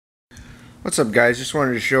What's up, guys? Just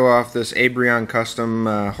wanted to show off this Breon custom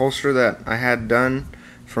holster that I had done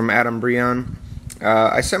from Breon.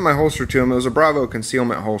 I sent my holster to him. It was a Bravo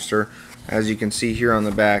concealment holster, as you can see here on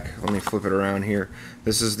the back. Let me flip it around here.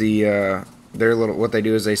 This is the their little, what they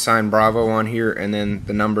do is they sign Bravo on here and then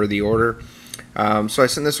the number of the order. So I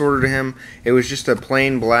sent this order to him. It was just a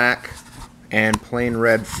plain black and plain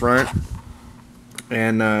red front,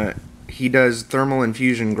 and he does thermal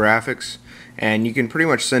infusion graphics, and you can pretty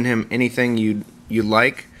much send him anything you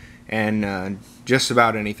like, and just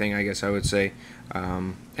about anything, I guess I would say,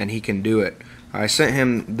 and he can do it. I sent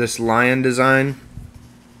him this lion design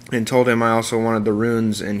and told him I also wanted the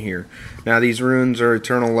runes in here. Now these runes are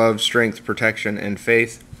eternal love, strength, protection, and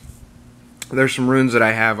faith. There's some runes that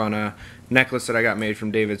I have on a necklace that I got made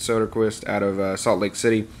from David Soderquist out of Salt Lake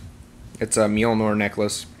City. It's a Mjolnir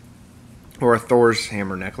necklace, or a Thor's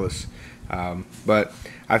hammer necklace. But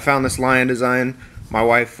I found this lion design. My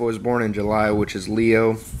wife was born in July, which is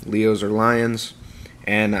Leo. Leos are lions,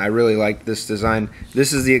 and I really like this design.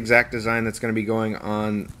 This is the exact design that's going to be going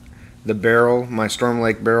on the barrel, my Storm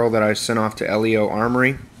Lake barrel that I sent off to LEO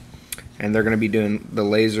Armory, and they're going to be doing the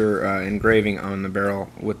laser engraving on the barrel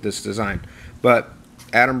with this design. But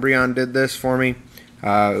Breon did this for me.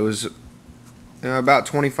 It was about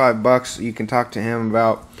 25 bucks. You can talk to him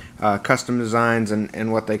about custom designs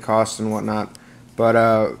and what they cost and whatnot. But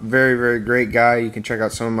very, very great guy. You can check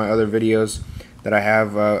out some of my other videos that I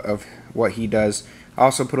have of what he does. I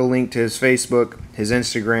also put a link to his Facebook, his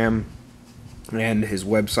Instagram, and his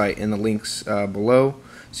website in the links below,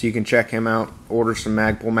 so you can check him out. Order some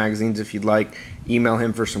Magpul magazines if you'd like. Email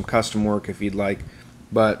him for some custom work if you'd like.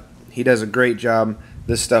 But he does a great job.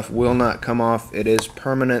 This stuff will not come off. It is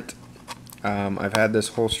permanent. I've had this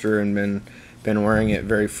holster and been wearing it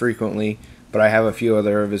very frequently, but I have a few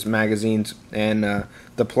other of his magazines, and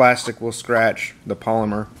the plastic will scratch, the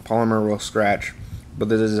polymer will scratch, but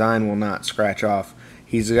the design will not scratch off.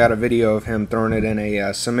 He's got a video of him throwing it in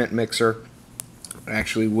a cement mixer,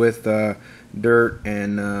 actually with dirt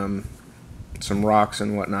and some rocks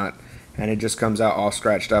and whatnot, and it just comes out all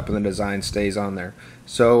scratched up and the design stays on there.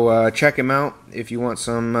 So check him out if you want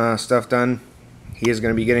some stuff done. He is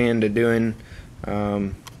going to be getting into doing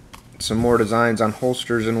some more designs on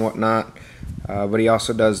holsters and whatnot, but he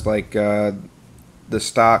also does like the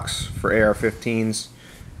stocks for AR-15s.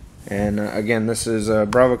 And again, this is a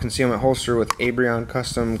Bravo concealment holster with Breon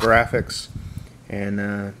custom graphics,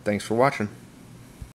 and thanks for watching.